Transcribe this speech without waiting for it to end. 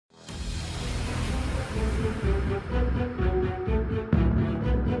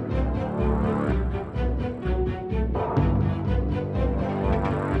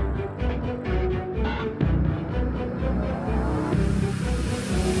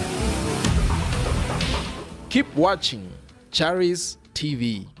Keep watching 𝗔𝗂𝗏𝗃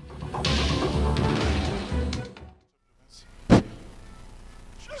TV.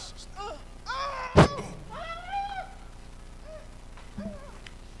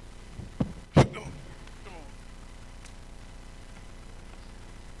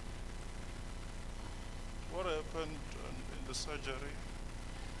 What happened in the surgery?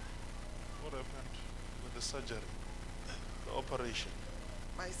 What happened with the surgery? The operation?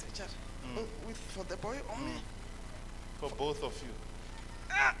 My surgery? For the boy or me? For both of you?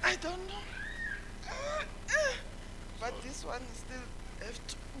 I don't know. But this one still have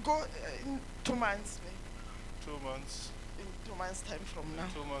to go in 2 months. 2 months? In 2 months' time from now.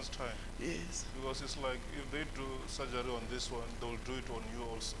 2 months' time? Yes. Because it's like if they do surgery on this one, they'll do it on you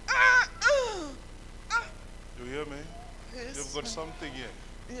also. You hear me? Yes. You've got something here.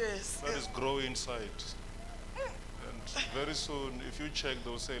 Yes. That is growing inside. And very soon, if you check,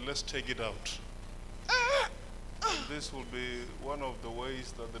 they'll say, let's take it out. This will be one of the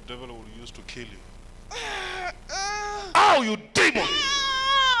ways that the devil will use to kill you. Ow, you demon!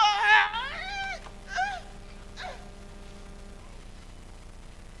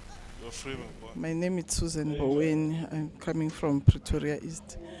 You're free, my boy. My name is 𝗔𝗂𝗴𝘂𝗀𝗏. I'm coming from Pretoria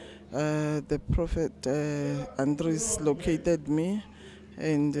East. The prophet Andres located me,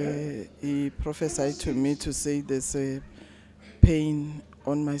 and he prophesied to me to say there's a pain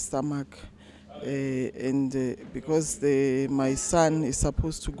on my stomach. Because my son is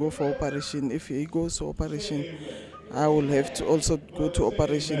supposed to go for operation, if he goes to operation, I will have to also go to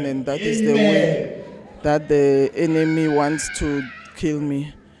operation, and that is the way that the enemy wants to kill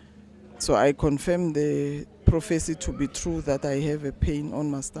me. So I confirm the prophecy to be true that I have a pain on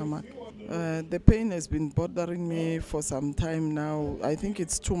my stomach. The pain has been bothering me for some time now. I think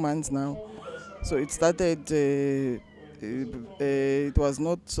it's 2 months now. So it started, it was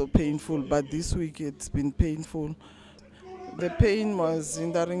not so painful, but this week it's been painful. The pain was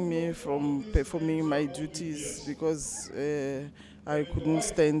hindering me from performing my duties because I couldn't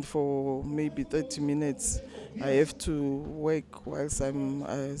stand for maybe 30 minutes. I have to work whilst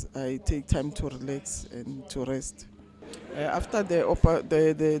I take time to relax and to rest. After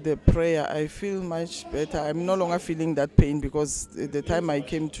the prayer, I feel much better. I'm no longer feeling that pain because the time I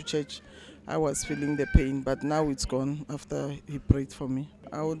came to church, I was feeling the pain, but now it's gone after he prayed for me.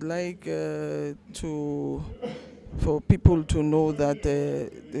 I would like for people to know that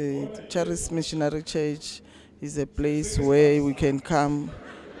the Charis Missionary Church is a place where we can come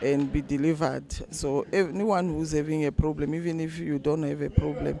and be delivered. So anyone who's having a problem, even if you don't have a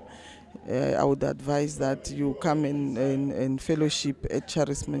problem, I would advise that you come and fellowship at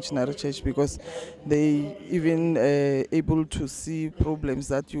Charis Missionary Church, because they even able to see problems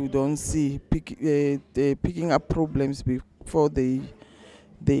that you don't see, picking up problems before they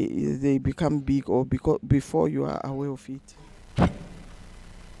become big or before you are aware of it.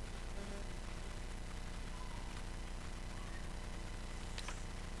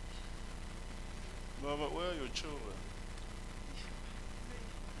 Mama, where are your children?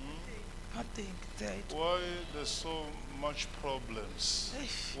 Nothing. Why there's so much problems?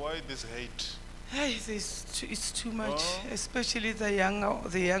 Why this hate? It's too much, especially the young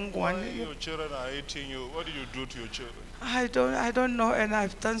one. Why your children are hating you? What did you do to your children? I don't know, and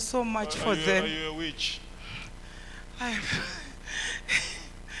I've done so much for them. Are you a witch?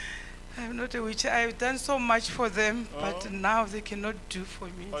 I'm not a witch. I've done so much for them, but now they cannot do for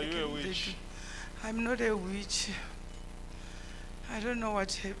me. Are you a witch? I'm not a witch. I don't know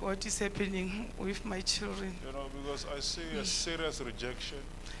what is happening with my children. You know, because I see a serious rejection.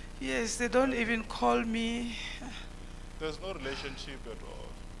 Yes, they don't even call me. There's no relationship at all.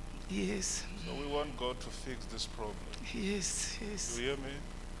 Yes. So we want God to fix this problem. Yes, yes. You hear me?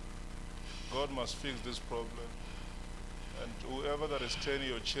 God must fix this problem. And whoever that is turning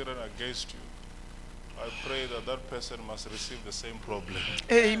your children against you, I pray that that person must receive the same problem.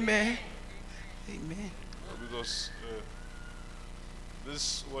 Amen. Amen. Because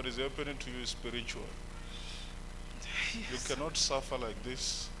this, what is happening to you is spiritual. Yes. You cannot suffer like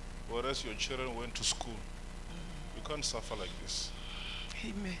this, whereas your children went to school. You can't suffer like this.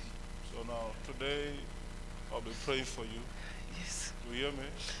 Amen. So now, today, I'll be praying for you. Yes. Do you hear me?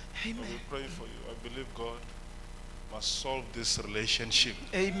 Amen. I'll be praying for you. I believe God must solve this relationship.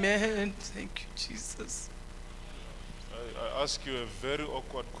 Amen. Thank you, Jesus. I ask you a very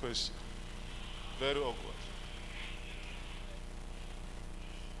awkward question. Very awkward.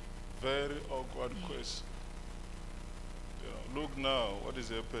 Very awkward question. You know, look now, what is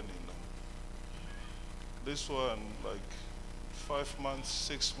happening now? This one, like 5 months,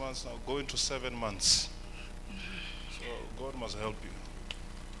 6 months now, going to 7 months. So God must help you.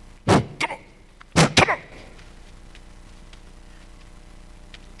 Come on! Come on!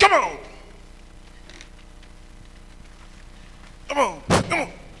 Come on. Come on. Come on.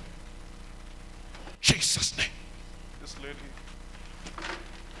 Jesus' name. This lady.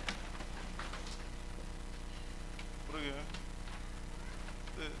 Bring her.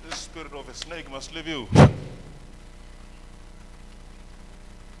 The spirit of a snake must leave you. That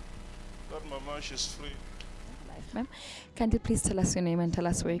mama, she's free. Ma'am, can you please tell us your name and tell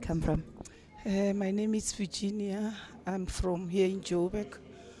us where you come from? My name is Virginia. I'm from here in Joburg.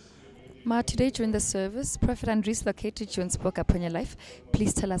 Ma, today during the service, Prophet 𝗔𝗖𝗖𝗨𝗥𝗔𝗧𝗘 spoke upon your life.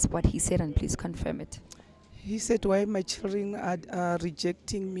 Please tell us what he said and please confirm it. He said why my children are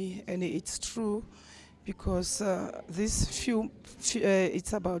rejecting me, and it's true because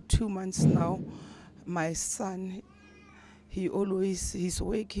it's about 2 months now. My son, he's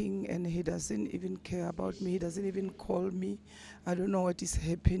working and he doesn't even care about me. He doesn't even call me. I don't know what is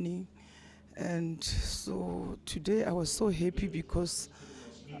happening. And so today I was so happy because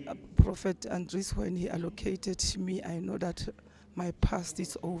Prophet Andres, when he allocated me, I know that my past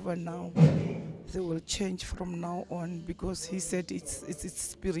is over now. They will change from now on because he said it's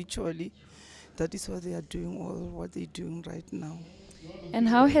spiritually. That is what they are doing, all what they're doing right now. And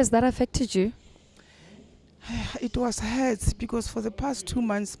how has that affected you? It was hard because for the past 2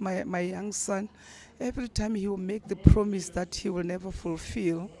 months, my young son, every time he will make the promise that he will never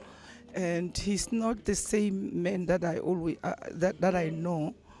fulfill, and he's not the same man that I always that I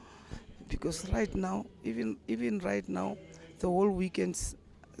know. Because right now, even right now, the whole weekends,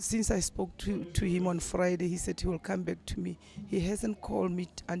 since I spoke to him on Friday, he said he will come back to me. He hasn't called me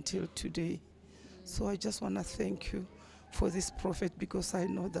until today. So I just want to thank you for this prophet because I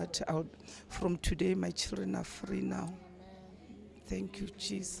know that from today my children are free now. Thank you,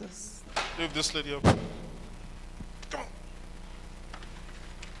 Jesus. Leave this lady up. Come on.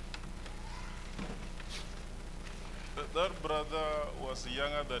 That brother was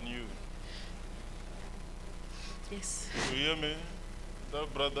younger than you. Yes. You hear me?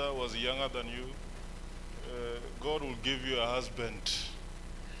 That brother was younger than you. God will give you a husband.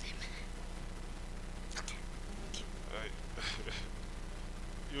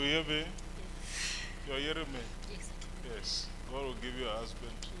 You hear me? You are hearing me? Yes. Yes. God will give you a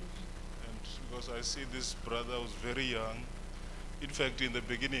husband. And because I see this brother was very young. In fact, in the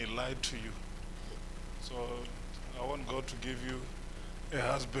beginning, he lied to you. So I want God to give you a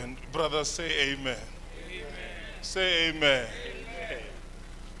husband. Brother, say amen. Amen. Say amen. Amen.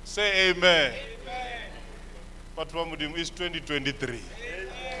 Say amen. Amen. But Pamudim is 2023. Amen.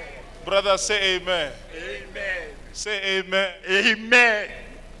 Brother, say amen. Amen. Say amen. Amen.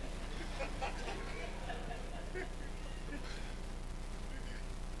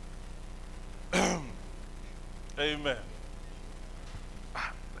 Amen.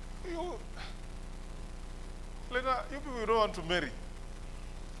 Lena, you people don't want to marry.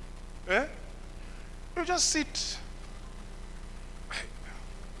 Eh? You just sit.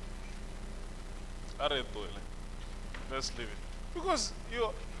 Let's leave it. Because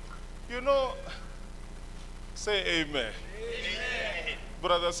you know, say amen. Amen.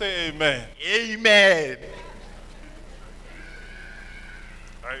 Brother, say amen. Amen.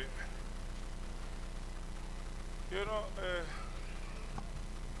 You know,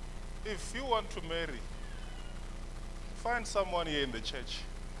 if you want to marry, find someone here in the church.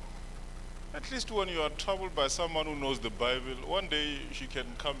 At least when you are troubled by someone who knows the Bible, one day she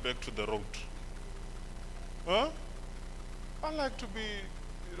can come back to the road. Huh? I like to be,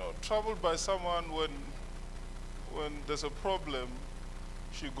 troubled by someone when there's a problem,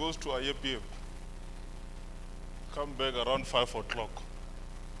 she goes to 𝗣𝗒𝗡, come back around 5 o'clock.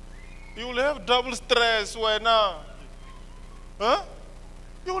 You will have double stress when huh?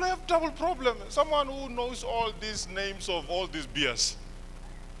 You will have double problem. Someone who knows all these names of all these beers.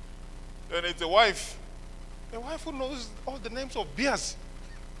 And it's a wife who knows all the names of beers.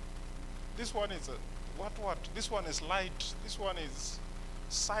 This one is what? This one is light. This one is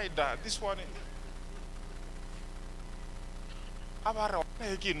cider. This one is.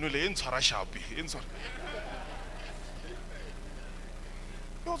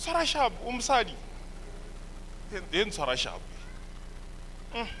 Yo tshwara sharp umsadi. Den tshwara sharp.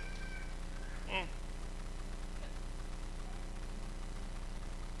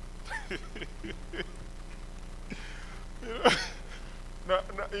 Now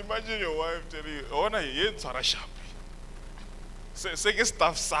imagine your wife telling you, "Oh, na yen tshwara sharp." Say ke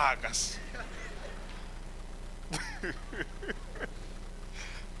stuff sagas.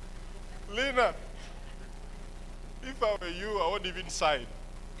 Lena, if I were you, I won't even sign.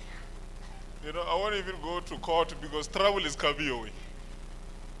 I won't even go to court because trouble is coming your way.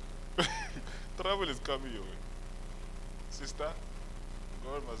 Trouble is coming your way. Sister,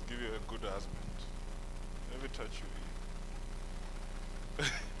 God must give you a good husband. Let me touch you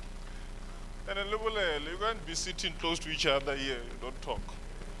here. And a little, you can't be sitting close to each other here. You don't talk.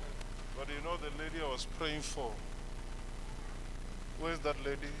 But you know the lady I was praying for. Where is that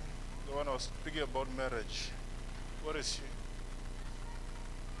lady? The one I was speaking about marriage. Where is she?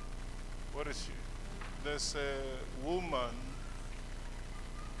 Where is she? There's a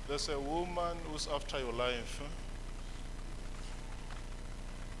woman who's after your life.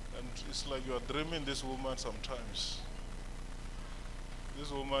 And it's like you are dreaming this woman sometimes. This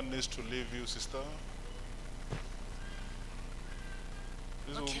woman needs to leave you, sister.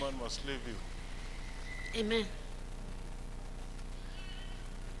 This woman must leave you. Amen.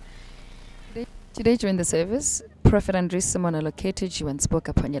 Today during the service, Prophet Andries Simon located you and spoke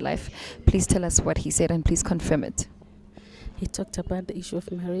upon your life. Please tell us what he said and please confirm it. He talked about the issue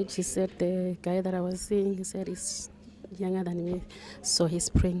of marriage. He said the guy that I was seeing, he said he's younger than me. So he's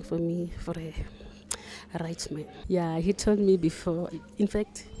praying for me for a right man. Yeah, he told me before. In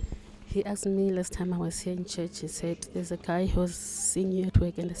fact, he asked me last time I was here in church. He said, there's a guy who's seeing you at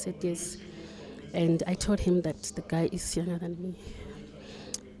work. And I said, yes. And I told him that the guy is younger than me.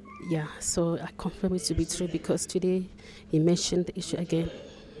 Yeah, so I confirm it to be true because today he mentioned the issue again.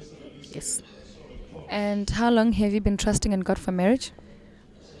 Yes. And how long have you been trusting in God for marriage?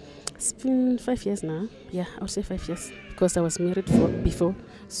 It's been 5 years now. Yeah, I would say 5 years because I was married before.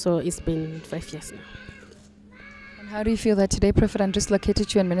 So it's been 5 years now. And how do you feel that today Prophet Andries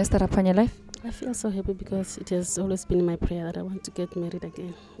located you and ministered upon your life? I feel so happy because it has always been my prayer that I want to get married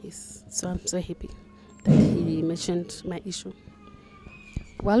again. Yes. So I'm so happy that he mentioned my issue.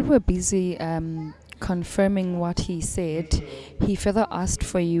 While we're busy confirming what he said, he further asked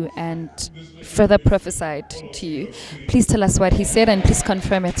for you and further prophesied to you. Please tell us what he said and please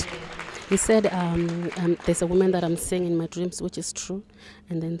confirm it. He said there's a woman that I'm seeing in my dreams, which is true,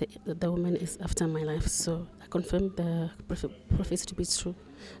 and then the woman is after my life. So I confirmed the prophecy to be true.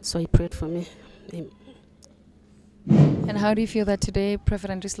 So he prayed for me. And how do you feel that today Prophet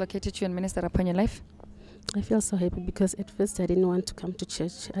Andries located you and ministered upon your life? I feel so happy because at first I didn't want to come to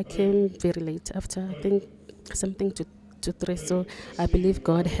church. I came very late after, I think, something to 3. So I believe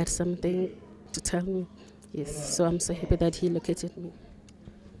God had something to tell me. Yes, so I'm so happy that he located me.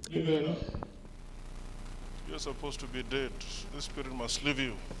 Amen. You're supposed to be dead. The spirit must leave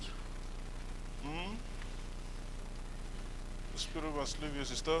you. The spirit must leave you,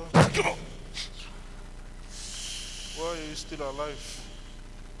 sister. Why are you still alive?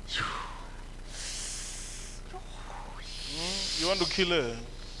 You want to kill her?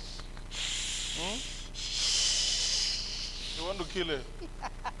 You want to kill her?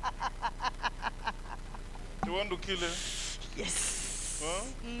 You want to kill her? Yes. Huh?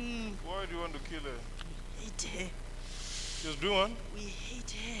 Why do you want to kill her? We hate her. Just do one? We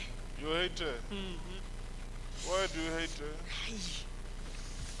hate her. You hate her? Why do you hate her?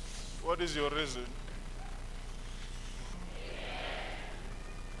 What is your reason?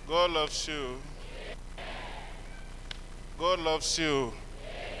 God loves you. God loves you.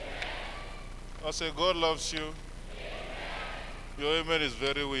 I say, God loves you. Your amen is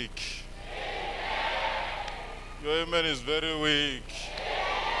very weak. Your amen is very weak.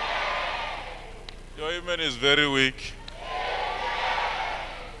 Your amen is very weak.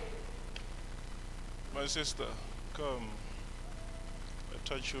 My sister, come. I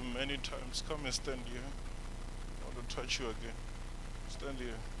touched you many times. Come and stand here. I want to touch you again. Stand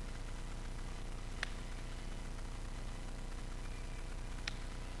here.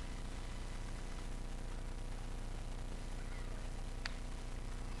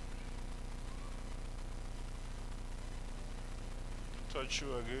 Touch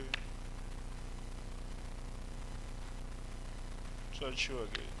you again. Touch you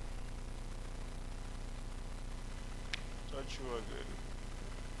again. Touch you again.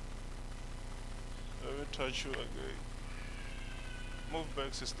 Let me touch you again. Move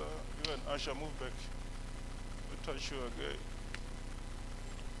back, sister. You and Asha, move back. Let me touch you again.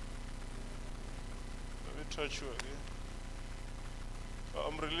 Let me touch you again.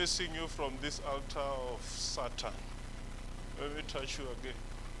 I'm releasing you from this altar of Satan. Let me touch you again.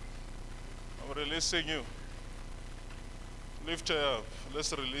 I'm releasing you. Lift her up.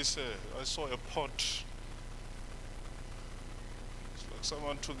 Let's release her. I saw a pot. It's like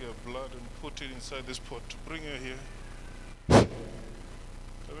someone took her blood and put it inside this pot. Bring her here. Let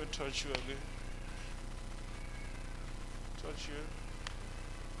me touch you again. Touch you.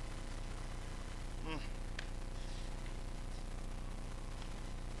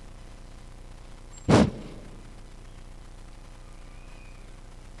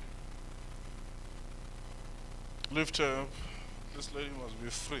 Lift her up. This lady must be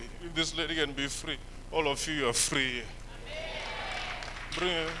free. If this lady can be free, all of you are free. Bring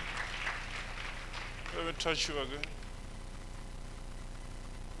her. Let me touch you again.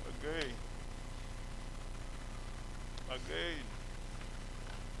 Again. Again.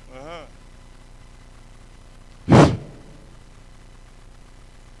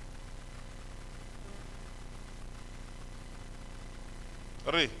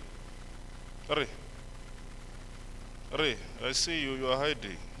 Hurry. Hurry. Hurry. I see you. You are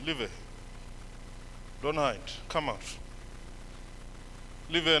hiding. Leave her. Don't hide. Come out.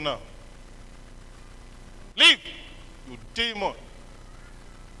 Leave her now. Leave! You demon.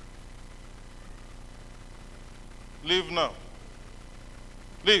 Leave now.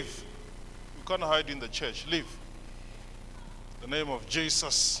 Leave. You can't hide in the church. Leave. In the name of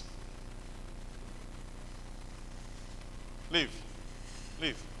Jesus. Leave.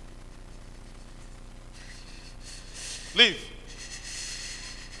 Leave. Leave.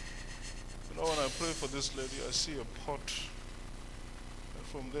 You know, when I pray for this lady, I see a pot. And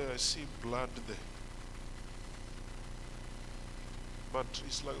from there, I see blood there. But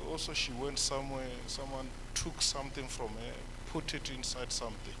it's like also she went somewhere, someone took something from her, put it inside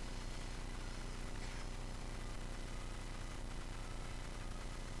something.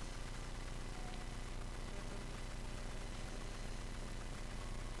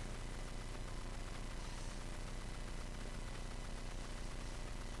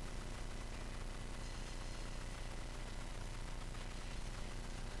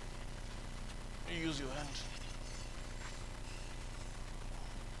 You use your hand.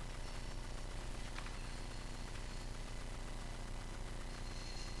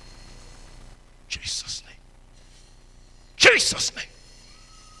 Jesus' name. Jesus' name.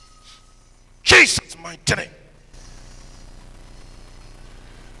 Jesus' mighty name.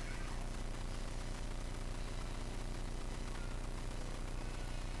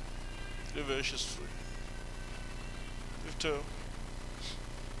 Leave her, she's free. Lift her up.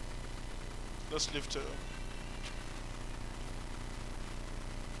 Let's lift her up.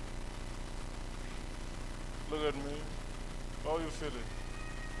 Look at me. How are you feeling?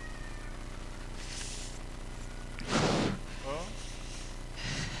 Huh?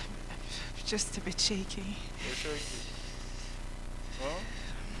 Just a bit shaky. You're shaky. Huh?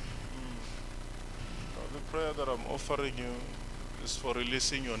 The prayer that I'm offering you is for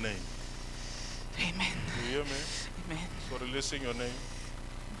releasing your name. Amen. You hear me? Amen. For releasing your name.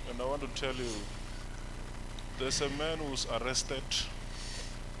 And I want to tell you, there's a man who's arrested,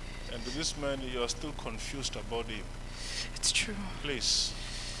 and this man, you are still confused about him. It's true. Please,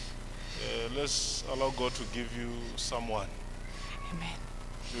 let's allow God to give you someone. Amen.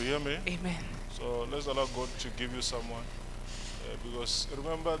 You hear me? Amen. So let's allow God to give you someone. Because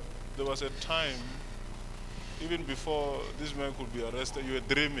remember, there was a time, even before this man could be arrested, you were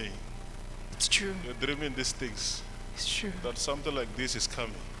dreaming. It's true. You're dreaming these things. It's true. That something like this is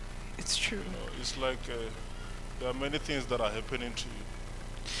coming. It's true. You know, it's like there are many things that are happening to you.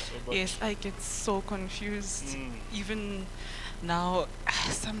 So, yes, I get so confused. Even now,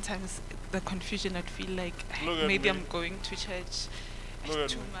 sometimes the confusion, I feel like maybe I'm going to church too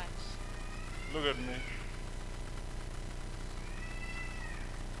much. Look at me.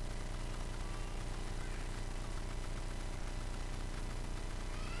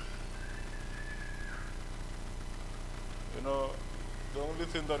 You know, the only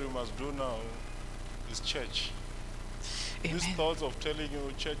thing that you must do now is church. Amen. These thoughts of telling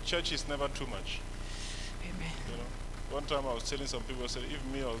you church is never too much. Amen. You know, one time I was telling some people, I said, if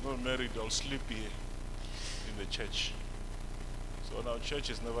me I was not married, I'll sleep here in the church. So now church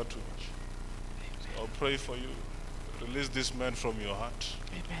is never too much. So I'll pray for you. Release this man from your heart.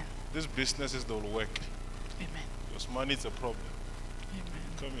 Amen. These businesses, they will work. Amen. Because money is a problem. Amen.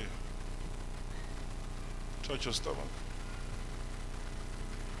 Come here. Touch your stomach.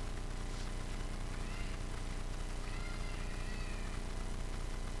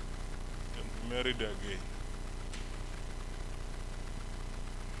 Married again.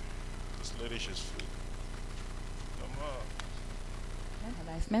 This lady, she's free. Come on.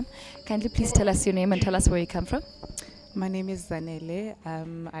 Alive, ma'am. Kindly please tell us your name and tell us where you come from. My name is Zanele.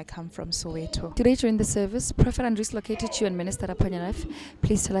 I come from Soweto. Today during the service, Prophet Andrews located you and ministered upon your life.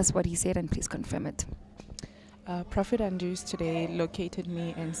 Please tell us what he said and please confirm it. Prophet Andrews today located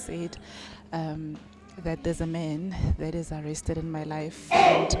me and said that there's a man that is arrested in my life,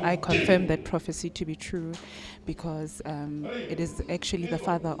 and I confirm that prophecy to be true because it is actually the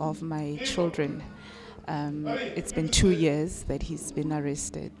father of my children. It's been 2 years that he's been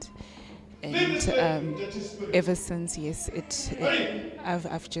arrested, And ever since, yes,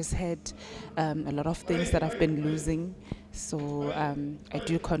 I've just had a lot of things that I've been losing. So I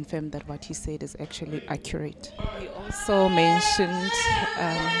do confirm that what he said is actually accurate. He also mentioned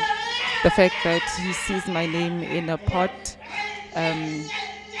the fact that he sees my name in a pot,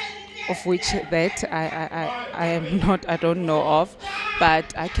 of which that I am not, I don't know of,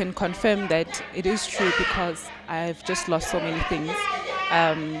 but I can confirm that it is true because I've just lost so many things.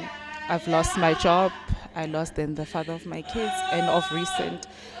 I've lost my job, I lost then the father of my kids, and of recent,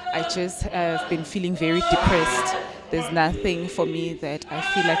 I just have been feeling very depressed. There's nothing for me that I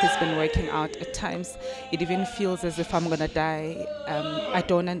feel like it's been working out. At times, it even feels as if I'm gonna die. I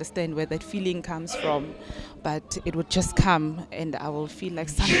don't understand where that feeling comes from, but it would just come and I will feel like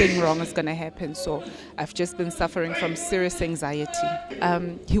something wrong is gonna happen. So I've just been suffering from serious anxiety.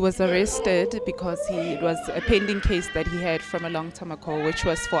 He was arrested because it was a pending case that he had from a long time ago, which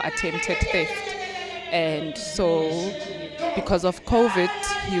was for attempted theft. And so because of COVID,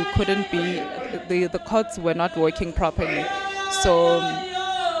 he couldn't be, the courts were not working properly. So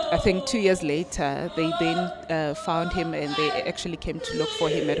I think 2 years later, they then found him and they actually came to look for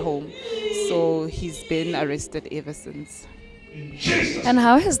him at home. So he's been arrested ever since. And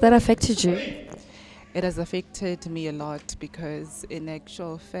how has that affected you? It has affected me a lot because in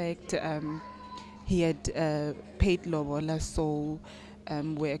actual fact, he had paid lobola, so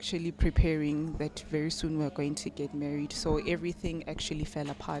we're actually preparing that very soon we're going to get married. So everything actually fell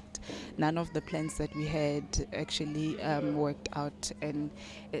apart. None of the plans that we had actually worked out, and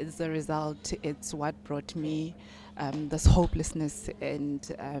as a result, it's what brought me this hopelessness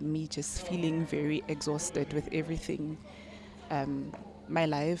and me just feeling very exhausted with everything. My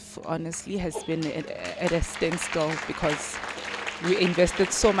life honestly has been at a standstill because we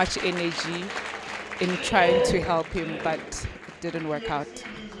invested so much energy in trying to help him, but didn't work out.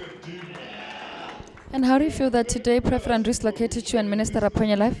 And how do you feel that today Prophet Andries located you and ministered upon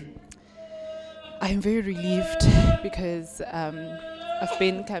your life? I'm very relieved because I've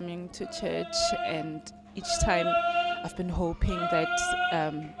been coming to church, and each time I've been hoping that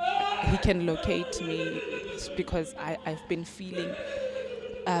he can locate me because I've been feeling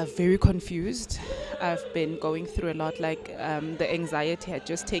very confused. I've been going through a lot, like the anxiety had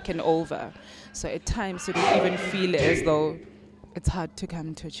just taken over. So at times it would even feel as though it's hard to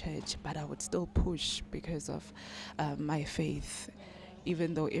come to church, but I would still push because of my faith,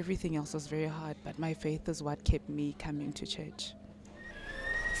 even though everything else was very hard, but my faith is what kept me coming to church.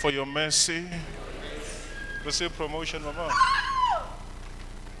 For your mercy, receive promotion, Mama.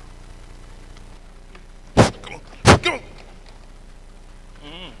 Come on, come on.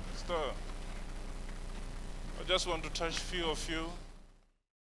 Stop. I just want to touch few of you.